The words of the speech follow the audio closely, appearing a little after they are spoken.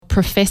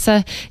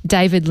Professor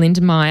David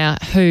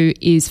Lindenmayer, who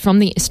is from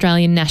the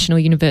Australian National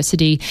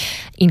University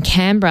in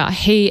Canberra.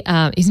 He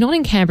is not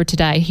in Canberra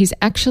today. He's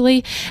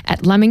actually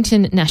at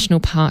Lamington National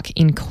Park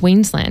in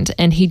Queensland,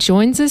 and he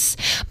joins us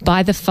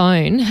by the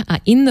phone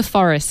in the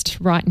forest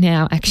right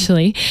now,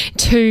 actually,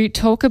 to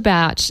talk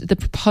about the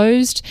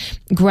proposed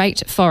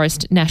Great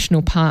Forest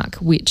National Park,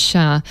 which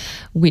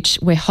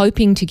we're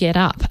hoping to get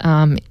up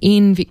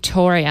in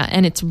Victoria.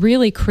 And it's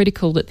really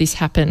critical that this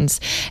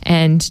happens.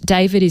 And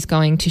David is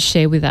going to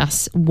share with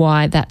us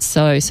why that's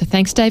so. So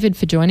thanks, David,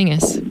 for joining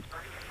us.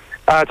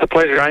 It's a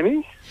pleasure,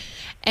 Amy.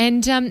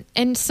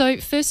 And so,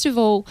 first of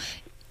all,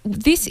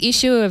 this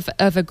issue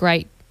of a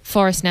Great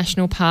Forest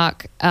National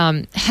Park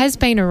has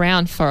been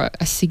around for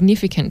a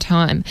significant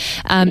time,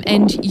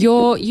 and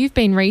you've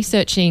been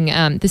researching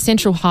the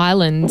Central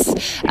Highlands,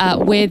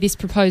 where this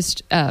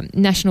proposed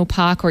national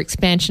park or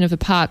expansion of a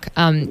park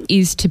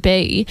is to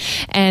be,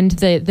 and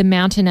the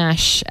mountain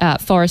ash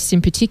forests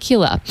in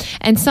particular.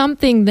 And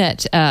something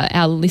that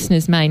our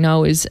listeners may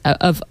know is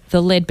of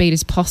the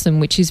leadbeater's possum,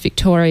 which is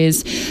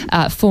Victoria's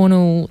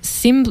faunal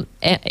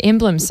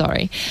emblem.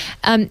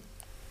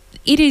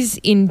 It is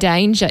in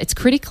danger. It's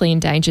critically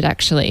endangered,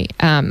 actually,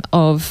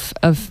 of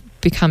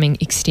becoming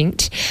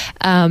extinct,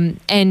 and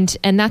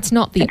that's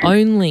not the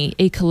only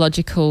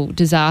ecological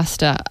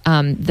disaster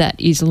that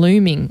is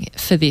looming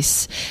for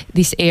this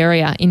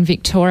area in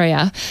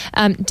Victoria.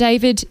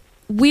 David,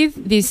 with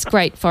this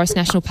Great Forest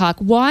National Park,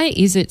 why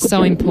is it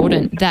so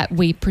important that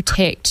we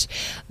protect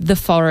the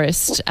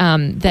forest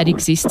that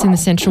exists in the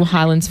Central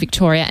Highlands,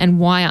 Victoria, and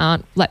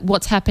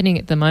what's happening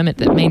at the moment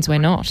that means we're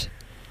not?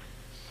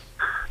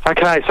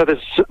 Okay, so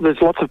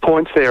there's lots of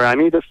points there,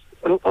 Amy.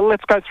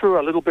 Let's go through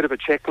a little bit of a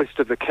checklist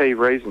of the key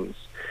reasons.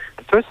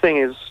 The first thing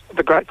is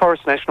the Great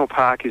Forest National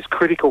Park is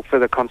critical for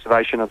the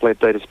conservation of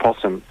leadbeater's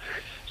possum.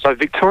 So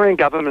Victorian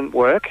government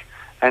work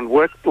and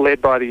work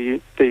led by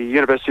the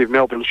University of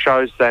Melbourne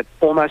shows that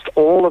almost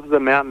all of the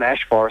mountain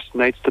ash forest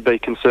needs to be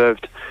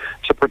conserved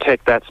to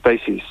protect that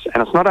species.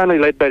 And it's not only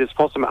leadbeater's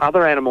possum,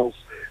 other animals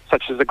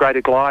such as the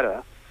greater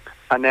glider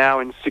are now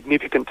in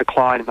significant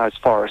decline in those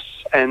forests.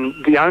 And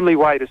the only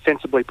way to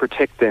sensibly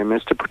protect them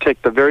is to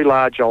protect the very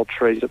large old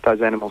trees that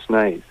those animals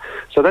need.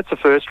 So that's the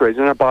first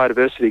reason, a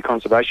biodiversity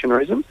conservation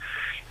reason.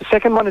 The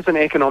second one is an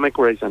economic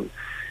reason,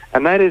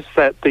 and that is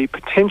that the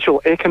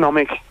potential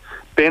economic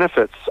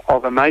benefits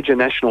of a major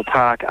national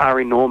park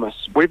are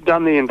enormous. We've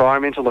done the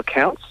environmental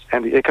accounts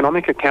and the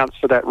economic accounts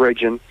for that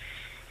region,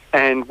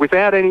 and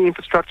without any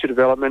infrastructure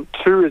development,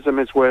 tourism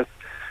is worth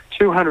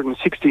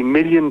 $260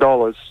 million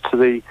to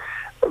the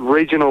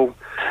regional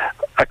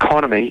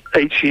economy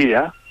each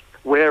year,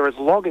 whereas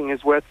logging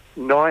is worth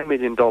 $9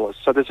 million.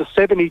 So there's a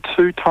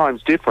 72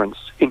 times difference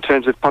in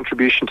terms of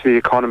contribution to the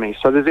economy.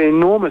 So there's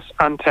enormous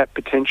untapped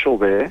potential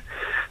there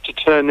to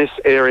turn this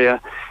area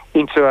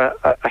into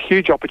a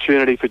huge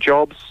opportunity for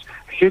jobs,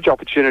 a huge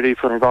opportunity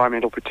for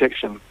environmental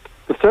protection.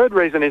 The third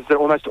reason is that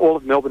almost all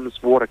of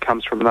Melbourne's water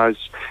comes from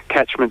those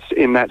catchments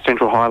in that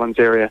Central Highlands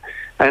area.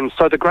 And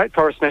so the Great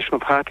Forest National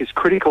Park is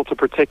critical to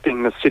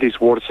protecting the city's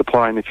water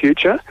supply in the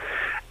future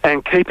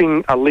and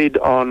keeping a lid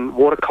on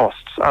water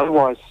costs.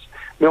 Otherwise,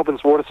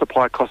 Melbourne's water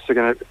supply costs are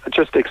going to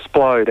just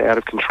explode out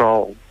of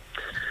control.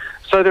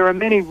 So there are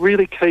many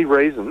really key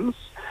reasons,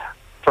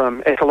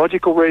 from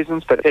ecological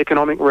reasons, but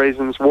economic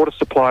reasons, water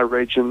supply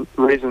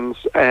reasons,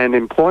 and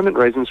employment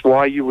reasons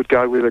why you would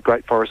go with a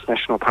Great Forest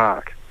National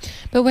Park.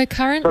 But we're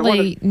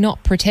currently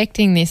not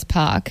protecting this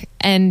park,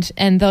 and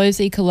those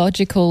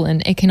ecological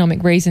and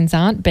economic reasons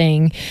aren't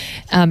being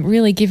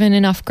really given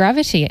enough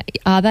gravity,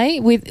 are they?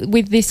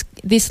 With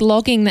this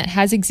logging that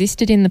has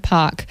existed in the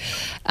park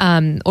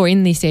or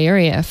in this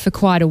area for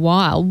quite a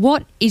while,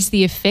 what is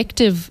the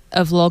effect of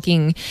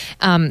logging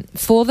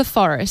for the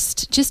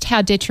forest? Just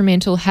how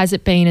detrimental has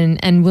it been,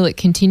 and will it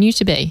continue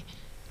to be?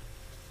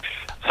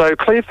 So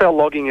clear fell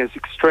logging is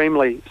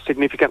extremely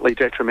significantly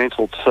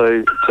detrimental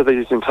to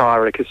these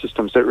entire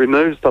ecosystems. It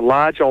removes the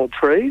large old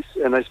trees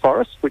in these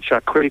forests, which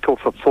are critical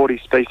for 40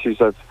 species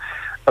of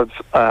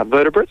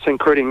vertebrates,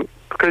 including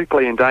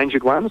critically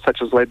endangered ones such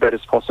as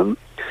leadbeater's possum.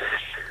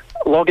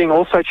 Logging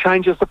also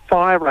changes the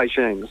fire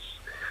regimes.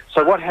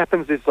 So what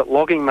happens is that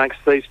logging makes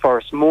these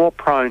forests more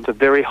prone to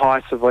very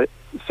high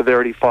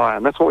severity fire,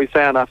 and that's what we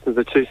found after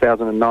the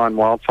 2009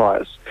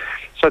 wildfires.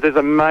 So there's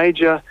a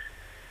major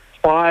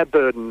fire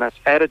burden that's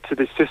added to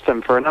this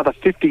system for another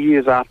 50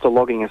 years after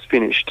logging is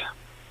finished.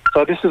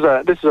 So this is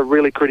a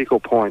really critical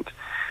point.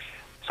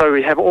 So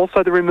we have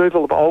also the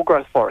removal of old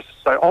growth forests.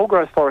 So old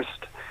growth forest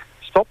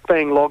stopped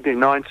being logged in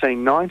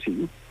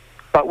 1990,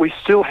 but we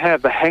still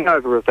have the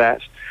hangover of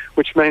that,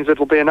 which means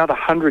it'll be another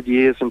 100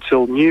 years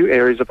until new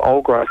areas of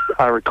old growth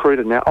are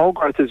recruited. Now, old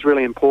growth is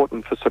really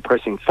important for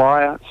suppressing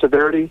fire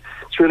severity.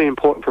 It's really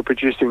important for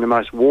producing the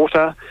most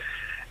water,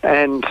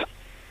 and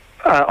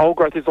old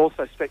growth is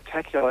also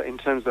spectacular in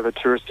terms of a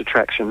tourist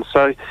attraction.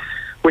 So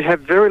we have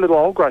very little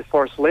old growth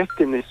forest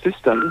left in this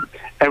system,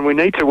 and we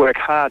need to work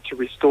hard to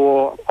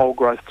restore old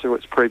growth to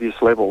its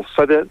previous levels.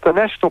 So the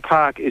national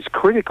park is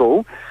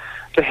critical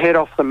to head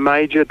off the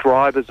major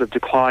drivers of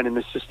decline in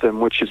the system,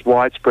 which is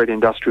widespread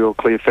industrial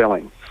clear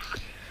felling.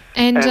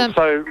 And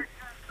so,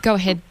 go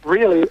ahead.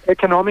 Really,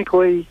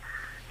 economically,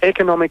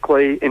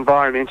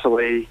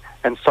 environmentally,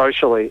 and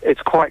socially,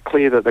 it's quite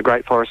clear that the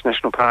Great Forest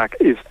National Park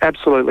is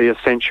absolutely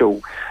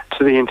essential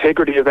to the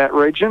integrity of that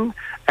region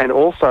and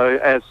also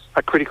as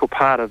a critical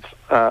part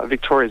of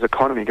Victoria's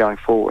economy going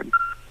forward.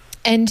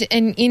 And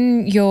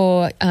in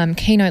your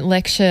keynote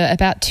lecture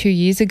about 2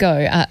 years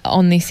ago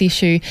on this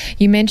issue,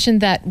 you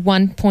mentioned that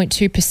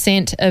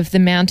 1.2% of the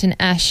mountain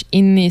ash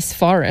in this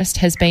forest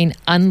has been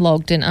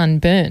unlogged and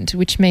unburned,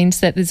 which means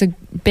that there's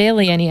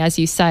barely any, as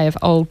you say, of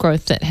old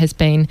growth that has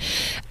been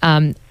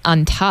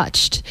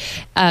untouched.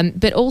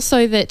 But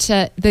also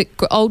that the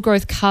old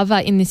growth cover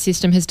in this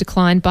system has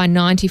declined by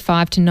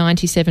 95 to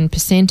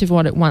 97% of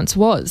what it once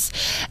was.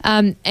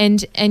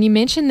 And you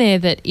mentioned there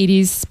that it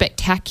is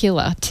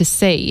spectacular to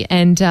see.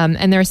 And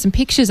there are some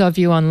pictures of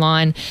you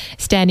online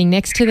standing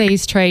next to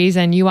these trees,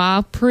 and you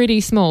are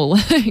pretty small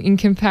in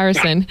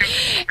comparison.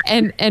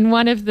 And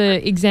one of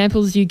the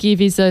examples you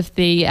give is of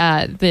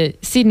the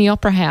Sydney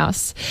Opera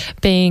House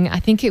being,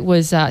 I think it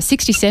was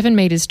 67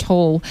 metres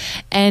tall,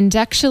 and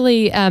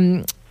actually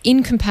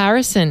in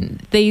comparison,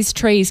 these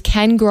trees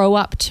can grow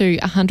up to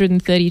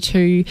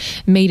 132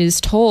 metres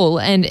tall,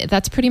 and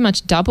that's pretty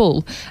much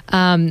double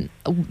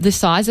the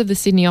size of the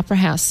Sydney Opera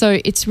House. So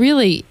it's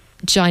really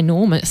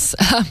ginormous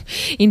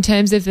in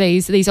terms of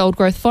these old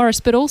growth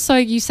forests. But also,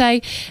 you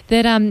say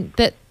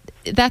that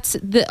that's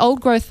the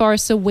old growth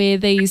forests are where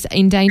these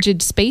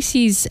endangered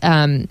species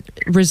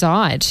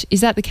reside.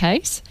 Is that the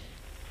case?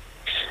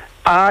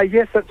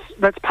 Yes,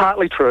 that's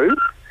partly true.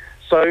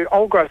 So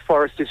old growth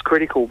forest is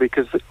critical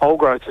because old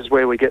growth is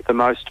where we get the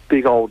most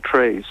big old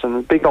trees, and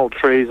the big old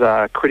trees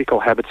are critical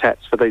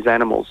habitats for these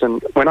animals.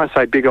 And when I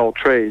say big old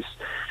trees,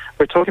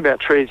 we're talking about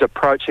trees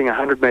approaching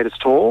 100 metres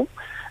tall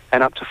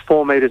and up to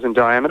 4 metres in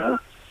diameter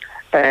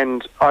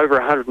and over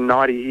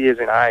 190 years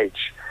in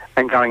age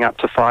and going up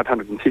to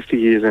 550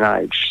 years in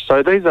age.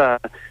 So these are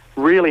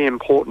really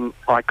important,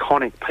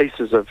 iconic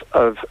pieces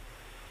of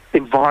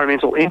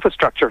environmental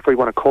infrastructure, if we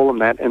want to call them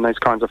that, in these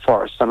kinds of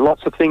forests. And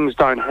lots of things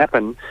don't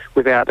happen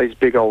without these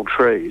big old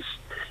trees.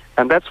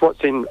 And that's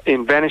what's in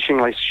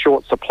vanishingly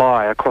short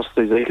supply across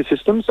these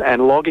ecosystems,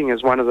 and logging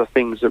is one of the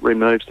things that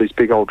removes these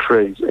big old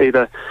trees,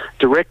 either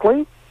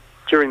directly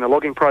during the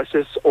logging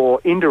process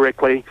or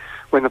indirectly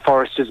when the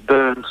forest is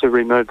burned to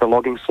remove the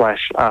logging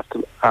slash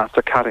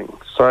after cutting.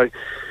 So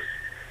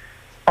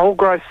old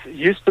growth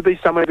used to be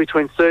somewhere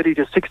between 30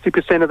 to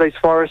 60% of these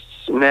forests.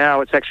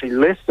 Now it's actually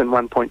less than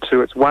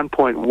 1.2. It's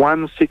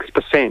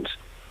 1.16%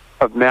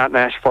 of mountain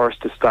ash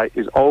forest estate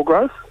is old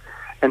growth.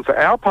 And for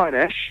alpine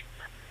ash,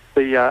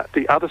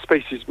 the other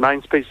species,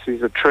 main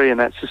species of tree in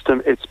that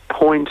system, it's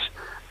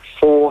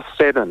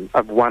 0.47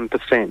 of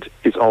 1%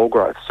 is old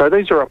growth. So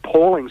these are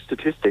appalling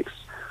statistics.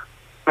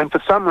 And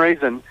for some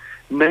reason,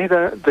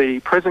 neither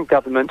the present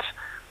government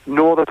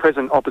nor the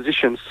present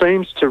opposition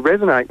seems to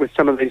resonate with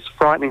some of these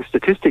frightening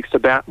statistics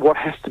about what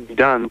has to be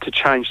done to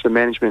change the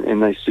management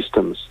in these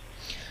systems.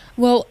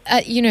 Well,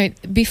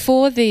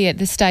 before the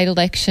state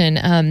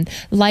election,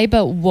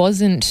 Labor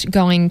wasn't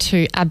going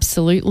to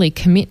absolutely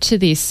commit to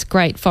this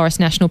Great Forest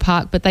National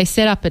Park, but they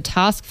set up a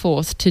task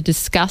force to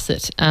discuss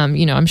it.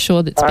 I'm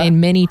sure there's been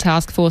many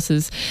task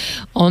forces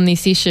on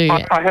this issue.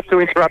 I have to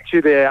interrupt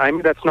you there,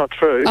 Amy. That's not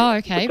true. Oh,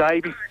 okay.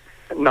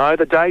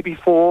 The day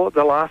before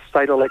the last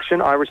state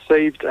election, I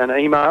received an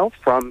email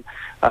from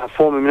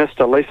former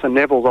Minister Lisa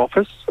Neville's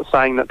office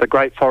saying that the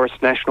Great Forest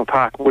National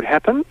Park would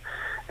happen,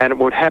 and it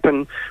would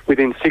happen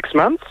within 6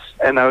 months,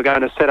 and they were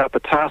going to set up a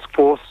task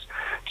force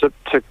to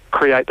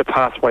create the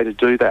pathway to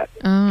do that.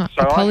 So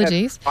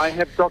apologies. I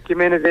have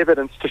documented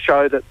evidence to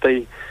show that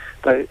the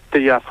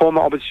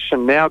former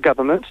opposition, now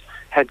government,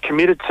 had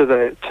committed to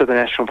the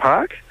national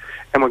park,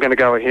 and we're going to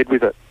go ahead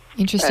with it.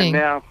 Interesting.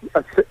 And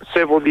now,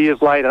 several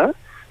years later,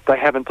 they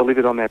haven't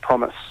delivered on their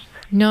promise.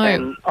 No.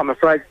 And I'm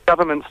afraid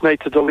governments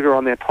need to deliver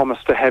on their promise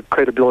to have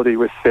credibility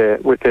with their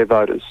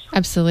voters.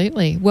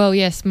 Absolutely. Well,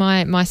 yes,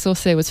 my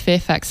source there was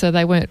Fairfax, so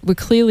they were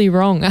clearly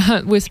wrong.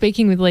 We're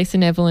speaking with Lisa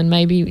Neville, and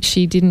maybe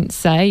she didn't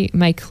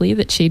make clear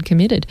that she'd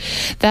committed.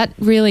 That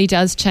really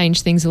does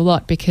change things a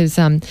lot because,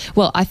 to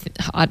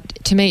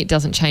me it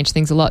doesn't change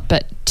things a lot,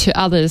 but to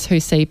others who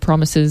see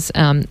promises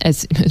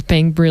as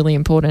being really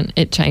important,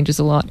 it changes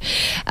a lot.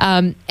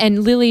 And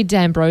Lily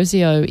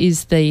D'Ambrosio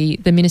is the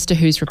minister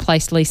who's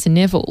replaced Lisa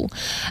Neville.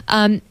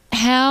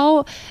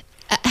 How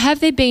have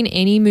there been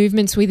any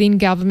movements within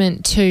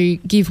government to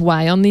give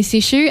way on this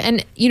issue?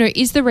 And,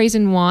 is the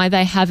reason why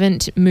they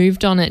haven't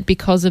moved on it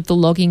because of the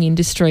logging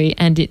industry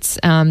and its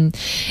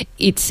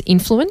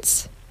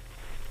influence?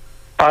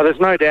 There's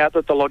no doubt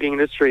that the logging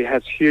industry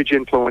has huge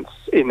influence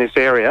in this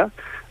area.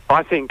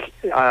 I think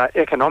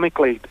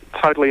economically,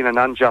 totally in an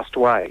unjust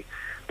way,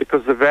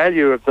 because the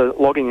value of the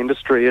logging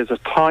industry is a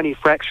tiny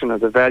fraction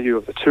of the value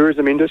of the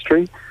tourism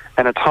industry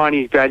and a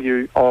tiny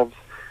fraction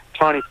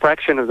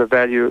of the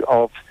value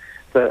of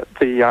the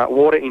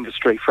water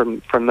industry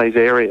from these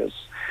areas.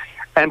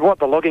 And what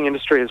the logging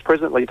industry is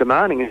presently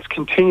demanding is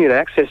continued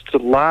access to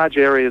large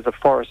areas of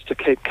forest to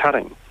keep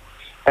cutting.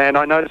 And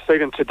I noticed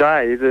even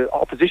today the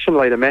opposition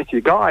leader,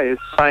 Matthew Guy, is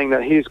saying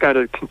that he's going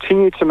to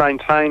continue to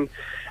maintain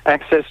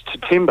access to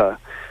timber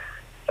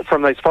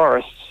from these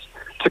forests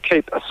to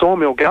keep a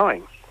sawmill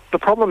going. The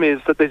problem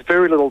is that there's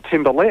very little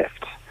timber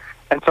left.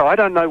 And so I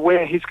don't know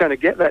where he's going to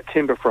get that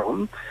timber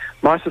from.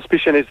 My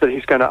suspicion is that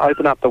he's going to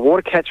open up the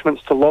water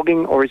catchments to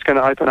logging, or he's going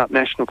to open up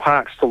national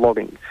parks to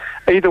logging.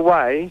 Either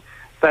way,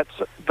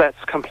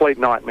 that's complete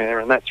nightmare,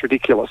 and that's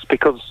ridiculous,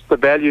 because the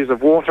values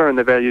of water and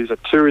the values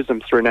of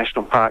tourism through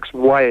national parks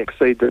way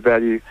exceed the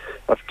value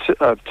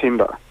of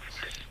timber.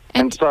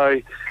 And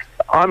so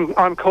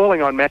I'm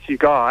calling on Matthew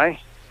Guy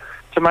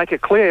to make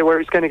it clear where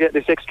he's going to get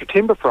this extra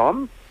timber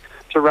from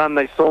to run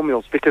these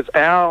sawmills, because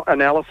our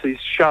analyses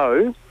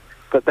show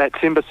that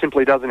timber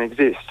simply doesn't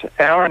exist.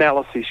 Our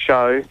analyses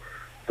show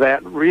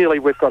that really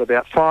we've got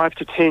about 5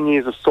 to 10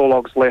 years of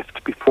sawlogs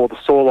left before the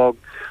sawlog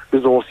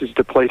resource is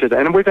depleted.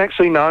 And we've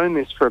actually known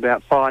this for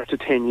about 5 to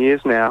 10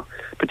 years now,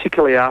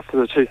 particularly after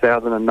the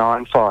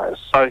 2009 fires.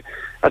 So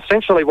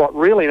essentially what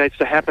really needs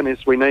to happen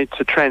is we need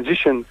to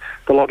transition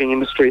the logging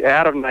industry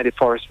out of native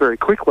forests very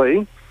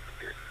quickly,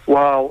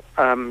 while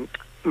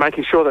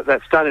making sure that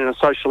that's done in a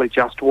socially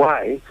just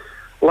way,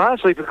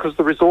 largely because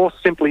the resource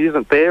simply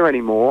isn't there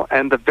anymore,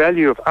 and the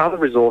value of other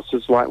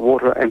resources like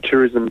water and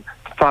tourism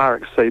far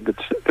exceed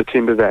the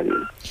timber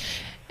value.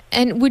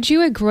 And would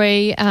you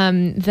agree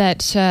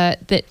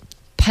that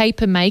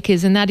paper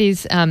makers, and that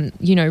is,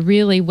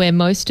 really where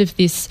most of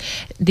this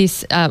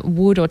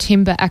wood or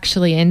timber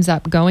actually ends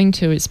up going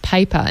to, is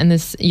paper.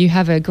 And you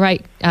have a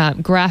great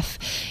graph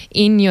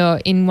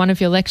in one of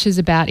your lectures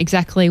about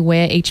exactly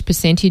where each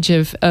percentage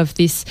of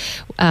this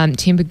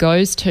timber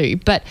goes to.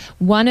 But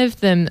one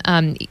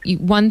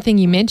thing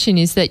you mention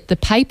is that the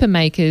paper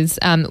makers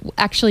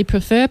actually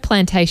prefer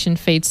plantation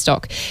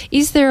feedstock.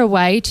 Is there a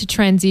way to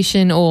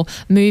transition or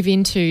move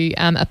into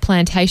a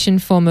plantation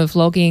form of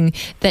logging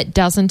that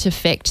doesn't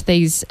affect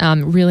these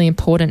really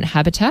important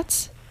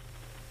habitats?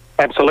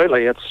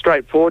 Absolutely. It's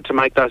straightforward to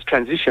make those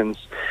transitions.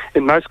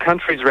 In most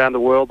countries around the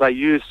world, they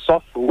use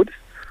softwood,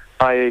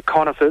 i.e.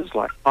 conifers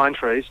like pine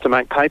trees, to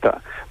make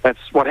paper. That's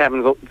what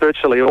happens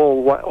virtually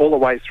all the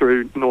way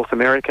through North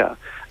America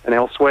and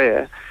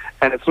elsewhere.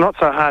 And it's not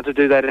so hard to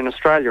do that in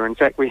Australia. In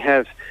fact, we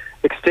have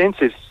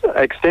extensive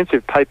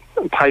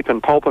paper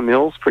and pulper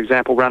mills, for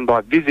example, run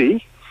by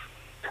Visy,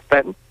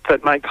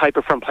 that make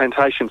paper from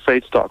plantation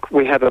feedstock.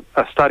 We have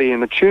a study in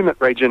the Tumut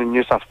region in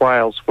New South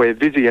Wales where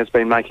Visy has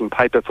been making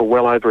paper for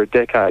well over a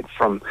decade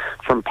from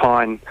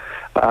pine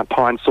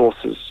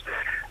sources.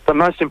 The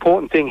most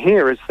important thing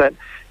here is that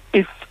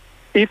if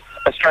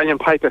Australian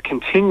paper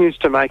continues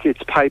to make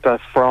its paper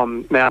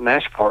from mountain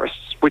ash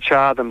forests, which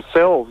are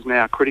themselves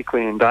now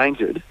critically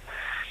endangered,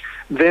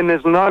 then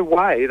there's no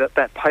way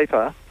that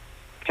paper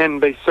can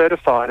be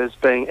certified as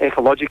being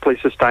ecologically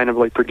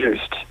sustainably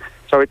produced.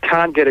 So it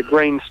can't get a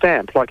green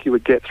stamp like you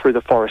would get through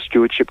the Forest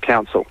Stewardship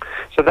Council.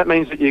 So that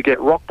means that you get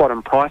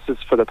rock-bottom prices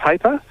for the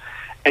paper,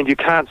 and you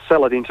can't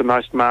sell it into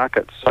most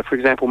markets. So, for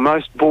example,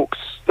 most books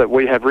that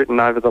we have written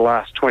over the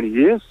last 20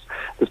 years,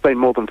 there's been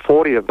more than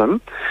 40 of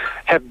them,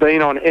 have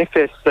been on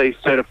FSC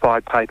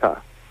certified paper.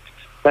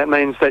 That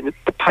means that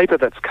the paper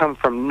that's come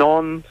from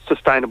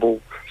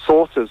non-sustainable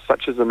sources,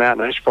 such as the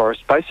mountain ash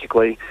forest,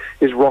 basically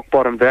is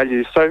rock-bottom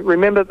value. So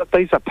remember that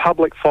these are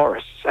public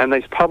forests, and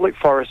these public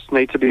forests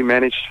need to be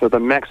managed for the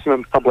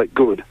maximum public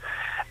good.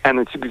 And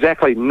it's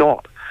exactly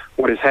not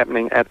what is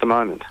happening at the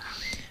moment.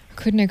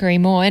 Couldn't agree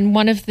more. And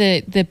one of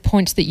the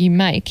points that you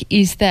make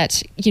is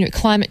that,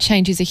 climate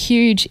change is a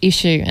huge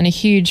issue and a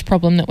huge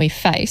problem that we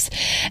face,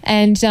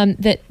 and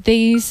that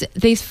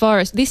this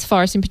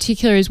forest in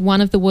particular is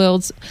one of the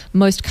world's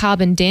most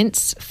carbon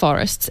dense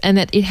forests, and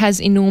that it has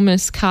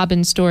enormous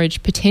carbon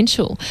storage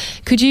potential.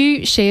 Could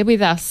you share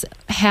with us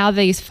how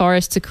these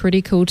forests are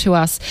critical to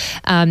us,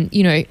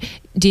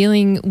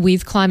 dealing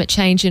with climate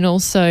change and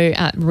also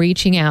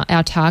reaching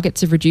our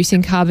targets of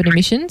reducing carbon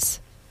emissions?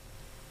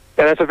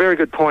 Yeah, that's a very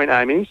good point,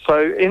 Amy.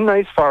 So in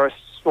these forests,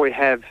 we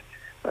have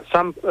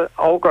some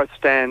old-growth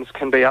stands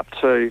can be up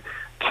to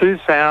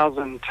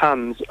 2,000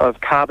 tonnes of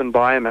carbon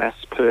biomass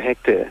per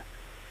hectare.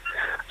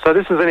 So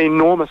this is an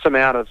enormous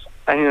amount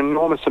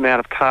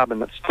of carbon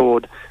that's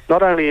stored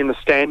not only in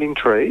the standing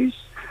trees,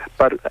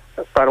 but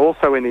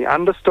also in the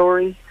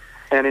understory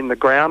and in the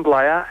ground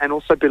layer, and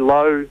also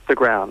below the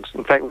ground.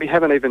 In fact, we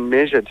haven't even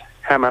measured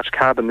how much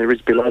carbon there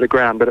is below the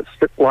ground, but it's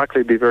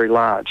likely to be very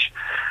large.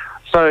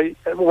 So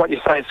what you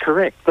say is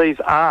correct. These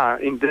are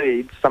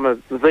indeed some of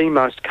the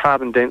most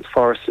carbon-dense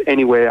forests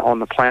anywhere on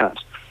the planet.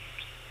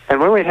 And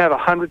when we have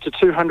 100 to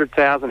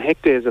 200,000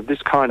 hectares of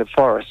this kind of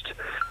forest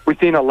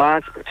within a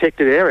large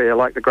protected area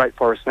like the Great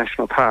Forest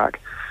National Park,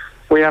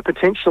 we are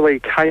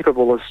potentially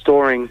capable of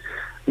storing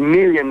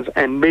millions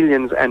and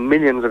millions and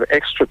millions of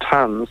extra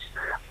tonnes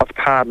of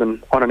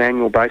carbon on an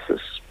annual basis.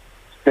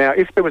 Now,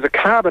 if there was a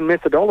carbon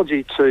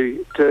methodology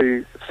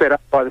to set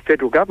up by the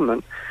federal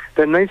government,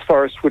 then these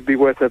forests would be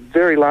worth a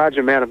very large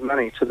amount of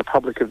money to the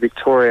public of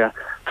Victoria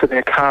for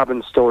their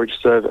carbon storage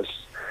service.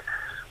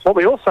 What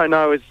we also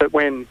know is that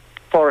when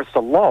forests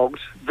are logged,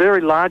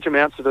 very large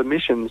amounts of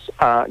emissions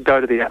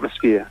go to the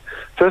atmosphere.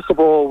 First of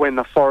all, when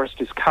the forest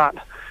is cut,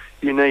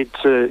 you need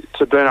to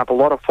burn up a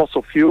lot of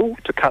fossil fuel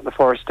to cut the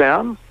forest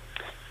down,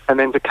 and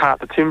then to cart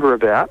the timber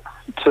about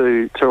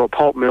to a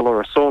pulp mill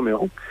or a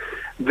sawmill.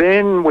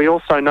 Then we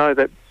also know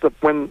that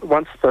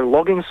once the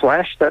logging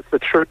slash, that's the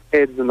tree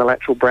heads and the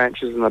lateral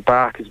branches and the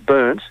bark is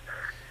burnt,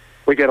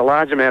 we get a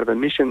large amount of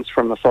emissions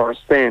from the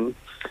forest then.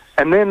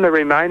 And then the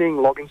remaining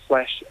logging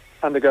slash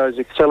undergoes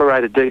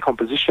accelerated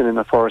decomposition in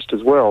the forest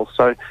as well.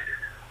 So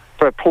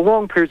for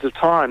prolonged periods of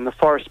time, the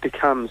forest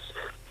becomes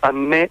a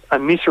net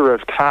emitter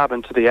of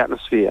carbon to the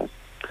atmosphere.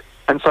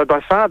 And so by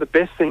far the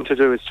best thing to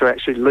do is to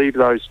actually leave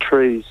those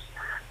trees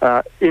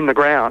in the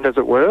ground, as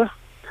it were,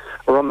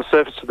 or on the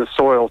surface of the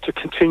soil to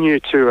continue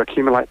to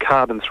accumulate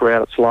carbon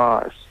throughout its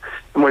lives.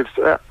 And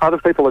other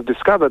people have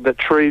discovered that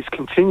trees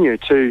continue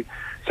to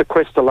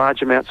sequester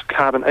large amounts of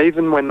carbon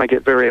even when they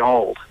get very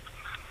old.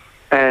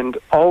 And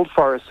old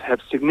forests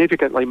have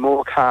significantly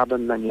more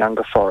carbon than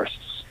younger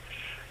forests.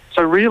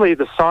 So really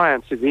the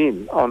science is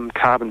in on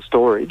carbon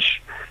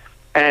storage,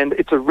 and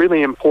it's a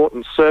really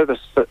important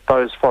service that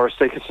those forest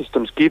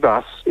ecosystems give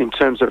us in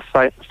terms of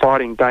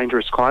fighting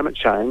dangerous climate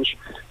change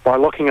by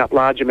locking up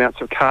large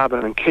amounts of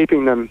carbon and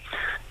keeping them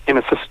in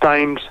a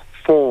sustained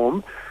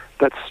form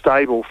that's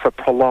stable for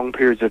prolonged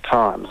periods of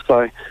time.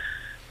 So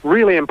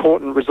really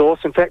important resource.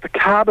 In fact, the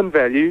carbon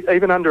value,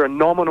 even under a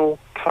nominal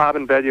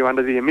carbon value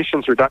under the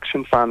Emissions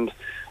Reduction Fund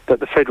that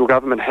the federal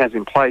government has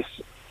in place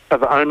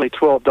of only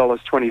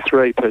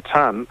 $12.23 per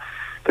tonne,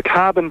 the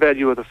carbon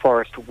value of the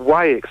forest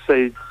way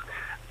exceeds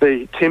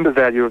the timber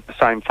value of the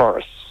same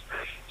forests.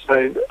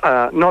 So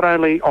not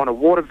only on a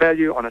water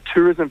value, on a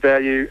tourism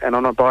value and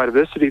on a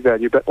biodiversity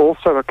value, but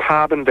also a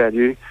carbon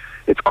value,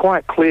 it's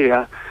quite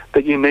clear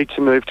that you need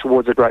to move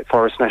towards a Great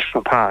Forest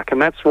National Park.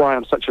 And that's why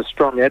I'm such a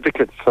strong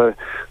advocate for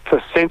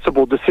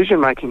sensible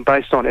decision-making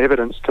based on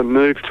evidence to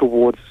move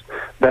towards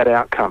that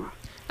outcome.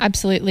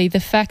 Absolutely.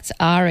 The facts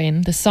are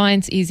in, the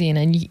science is in,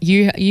 and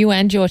you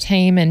and your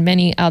team and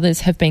many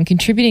others have been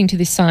contributing to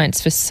this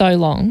science for so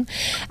long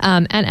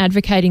and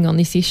advocating on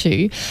this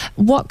issue.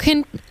 What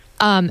can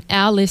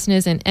our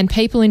listeners and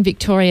people in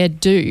Victoria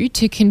do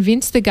to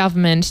convince the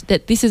government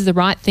that this is the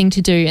right thing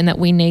to do and that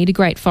we need a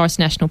Great Forest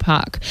National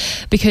Park?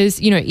 Because,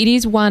 you know, it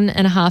is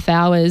 1.5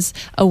 hours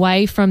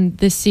away from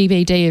the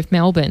CBD of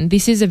Melbourne.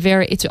 This is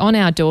it's on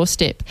our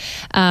doorstep.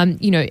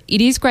 You know,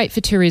 it is great for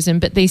tourism,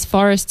 but these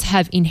forests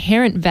have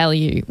inherent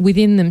value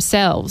within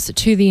themselves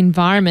to the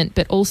environment,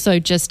 but also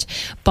just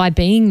by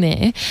being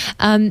there.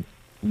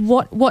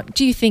 What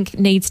do you think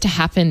needs to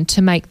happen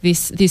to make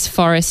this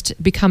forest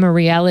become a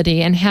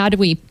reality, and how do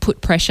we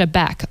put pressure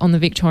back on the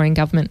Victorian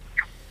government?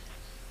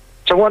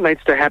 So what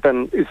needs to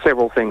happen is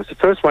several things. The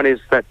first one is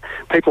that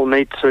people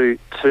need to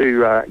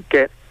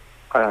get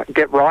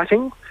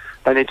writing.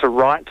 They need to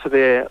write to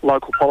their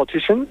local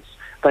politicians.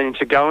 They need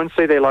to go and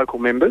see their local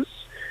members.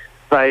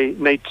 They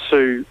need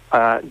to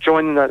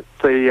join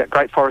the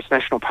Great Forest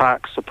National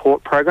Park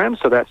support program.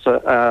 So that's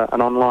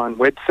an online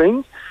web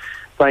thing.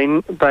 They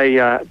need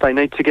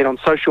to get on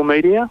social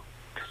media.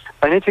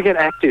 They need to get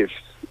active.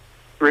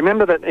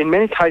 Remember that in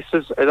many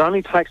cases, it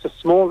only takes a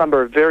small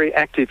number of very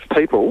active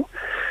people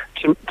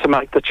to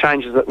make the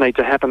changes that need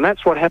to happen.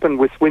 That's what happened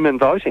with women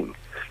voting.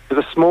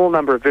 There's a small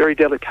number of very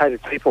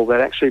dedicated people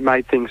that actually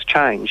made things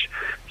change,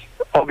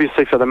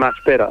 obviously for the much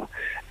better.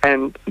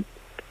 And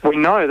we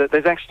know that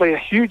there's actually a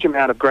huge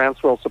amount of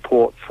groundswell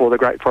support for the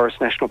Great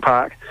Forest National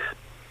Park.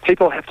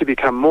 People have to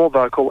become more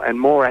vocal and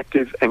more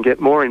active and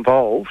get more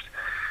involved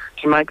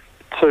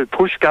to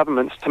push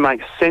governments to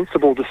make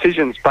sensible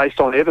decisions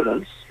based on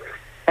evidence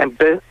and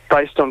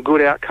based on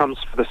good outcomes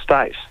for the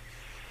state,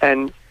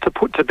 and to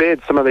put to bed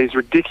some of these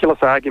ridiculous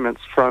arguments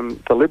from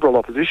the Liberal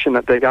opposition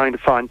that they're going to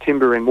find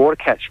timber in water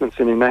catchments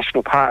and in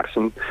national parks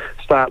and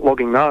start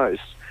logging those,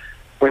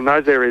 when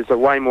those areas are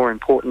way more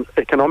important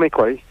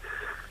economically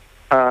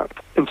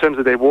in terms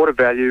of their water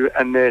value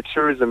and their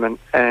tourism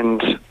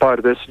and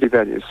biodiversity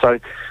values. So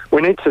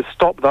we need to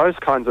stop those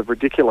kinds of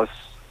ridiculous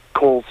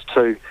calls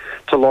to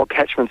log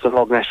catchments and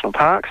log national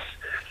parks.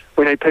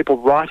 We need people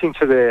writing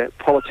to their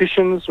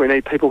politicians. We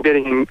need people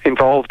getting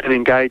involved and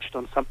engaged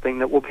on something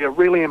that will be a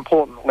really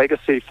important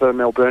legacy for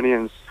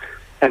Melburnians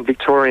and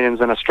Victorians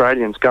and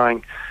Australians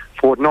going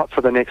forward, not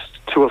for the next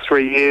 2 or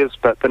 3 years,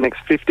 but the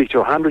next 50 to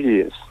 100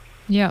 years.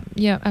 Yeah,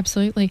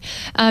 absolutely.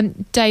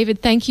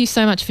 David, thank you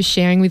so much for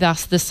sharing with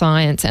us the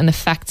science and the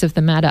facts of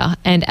the matter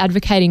and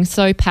advocating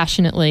so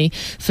passionately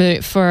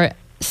for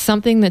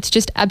something that's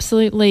just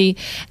absolutely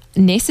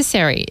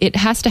necessary. It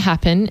has to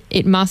happen.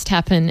 It must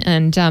happen,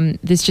 and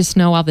there's just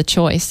no other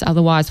choice.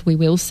 Otherwise, we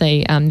will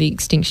see the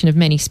extinction of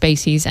many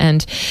species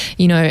and,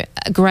 you know,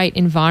 great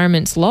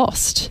environments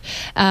lost.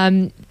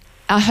 I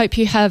hope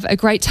you have a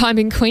great time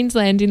in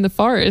Queensland in the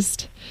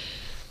forest.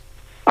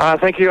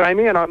 Thank you,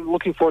 Amy, and I'm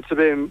looking forward to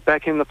being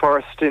back in the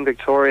forest in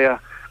Victoria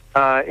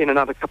in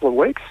another couple of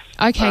weeks.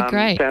 Okay,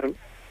 great.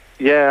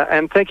 Yeah,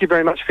 and thank you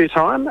very much for your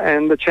time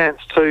and the chance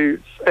to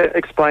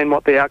explain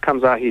what the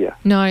outcomes are here.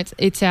 No,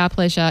 it's our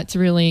pleasure. It's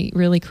really,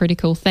 really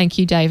critical. Thank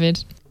you,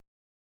 David.